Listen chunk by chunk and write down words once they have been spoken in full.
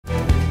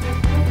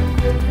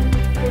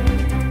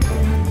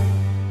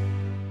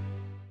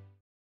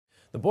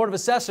The Board of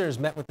Assessors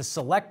met with the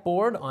Select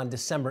Board on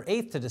December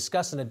 8th to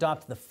discuss and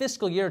adopt the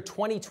fiscal year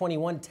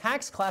 2021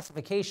 tax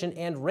classification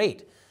and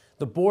rate.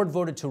 The board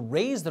voted to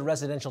raise the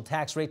residential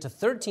tax rate to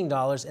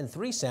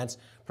 $13.03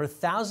 per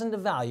thousand of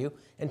value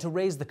and to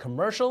raise the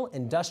commercial,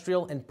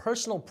 industrial, and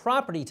personal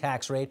property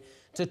tax rate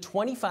to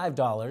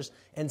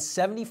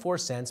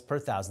 $25.74 per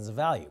thousand of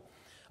value.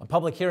 A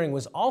public hearing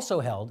was also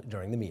held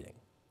during the meeting.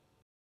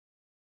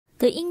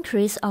 The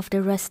increase of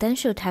the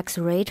residential tax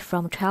rate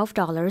from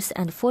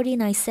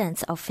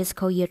 $12.49 of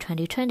fiscal year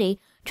 2020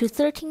 to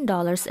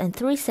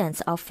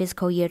 $13.03 of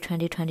fiscal year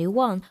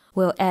 2021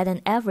 will add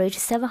an average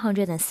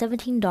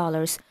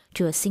 $717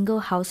 to a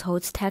single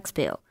household's tax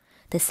bill.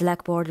 The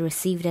Select Board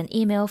received an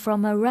email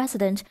from a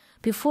resident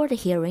before the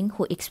hearing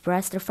who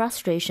expressed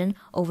frustration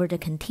over the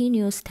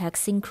continuous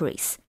tax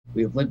increase.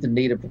 We have lived in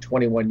Needham for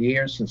 21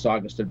 years, since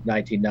August of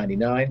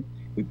 1999.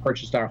 We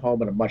purchased our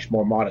home at a much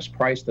more modest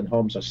price than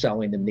homes are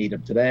selling in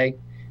Needham today.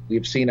 We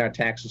have seen our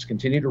taxes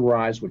continue to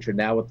rise, which are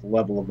now at the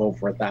level of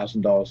over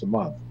 $1,000 a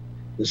month.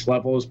 This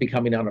level is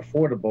becoming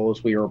unaffordable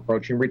as we are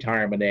approaching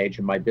retirement age,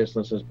 and my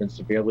business has been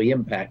severely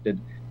impacted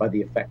by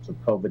the effects of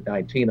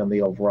COVID-19 on the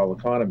overall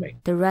economy.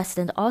 The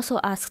resident also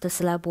asked the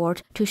Select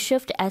Board to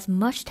shift as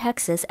much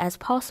taxes as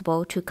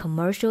possible to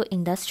commercial,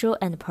 industrial,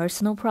 and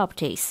personal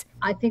properties.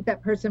 I think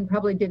that person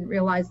probably didn't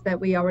realize that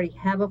we already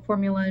have a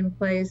formula in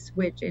place,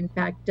 which in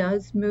fact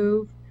does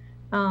move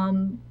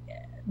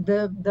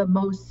the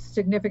most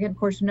significant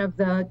portion of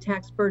the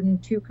tax burden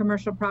to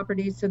commercial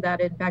properties, so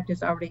that in fact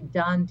is already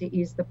done to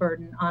ease the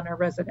burden on our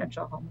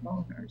residential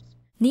homeowners.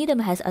 Needham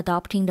has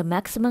adopted the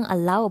maximum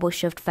allowable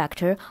shift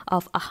factor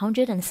of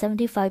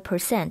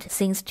 175%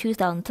 since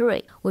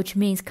 2003, which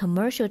means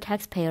commercial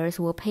taxpayers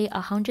will pay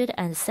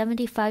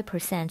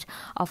 175%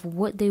 of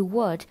what they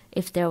would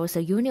if there was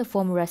a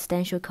uniform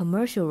residential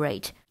commercial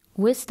rate.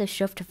 With the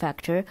shift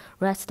factor,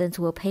 residents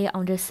will pay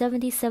under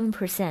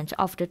 77%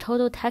 of the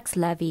total tax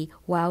levy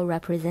while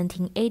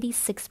representing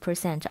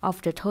 86%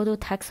 of the total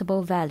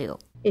taxable value.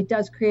 It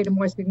does create a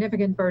more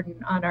significant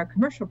burden on our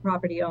commercial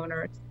property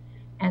owners,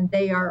 and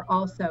they are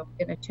also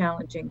in a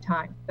challenging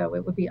time. So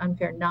it would be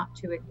unfair not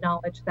to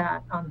acknowledge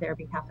that on their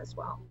behalf as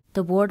well.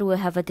 The board will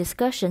have a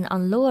discussion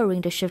on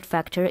lowering the shift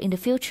factor in the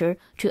future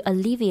to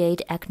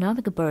alleviate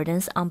economic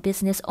burdens on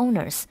business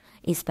owners,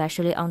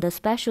 especially under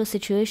special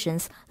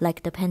situations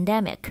like the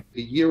pandemic.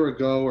 A year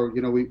ago,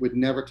 we would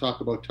never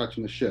talk about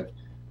touching the shift.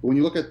 But when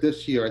you look at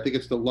this year, I think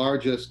it's the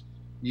largest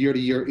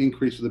year-to-year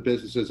increase of the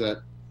businesses at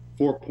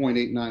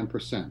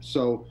 4.89%.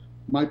 So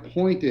my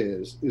point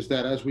is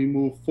that as we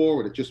move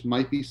forward, it just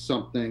might be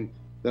something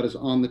that is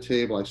on the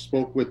table. I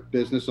spoke with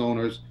business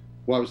owners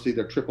who obviously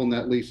they're triple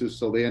net leases,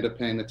 so they end up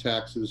paying the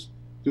taxes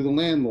through the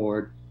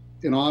landlord.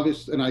 And I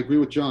agree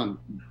with John,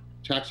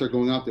 taxes are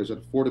going up. There's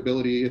an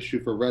affordability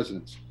issue for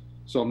residents.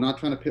 So I'm not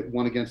trying to pit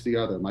one against the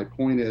other. My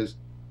point is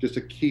just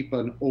to keep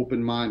an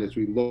open mind as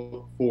we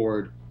look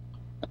forward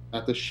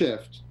at the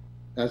shift,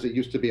 as it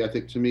used to be, I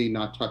think, to me,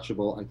 not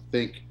touchable. I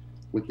think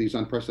with these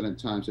unprecedented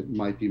times, it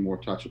might be more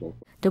touchable.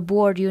 The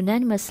board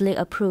unanimously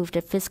approved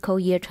the fiscal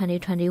year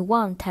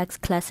 2021 tax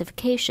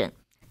classification.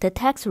 The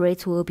tax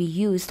rates will be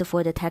used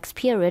for the tax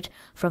period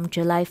from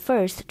July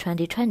 1st,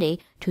 2020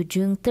 to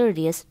June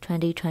 30th,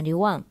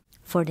 2021.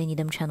 For the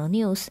Needham Channel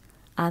News,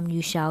 I'm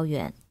Yu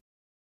Xiaoyuan.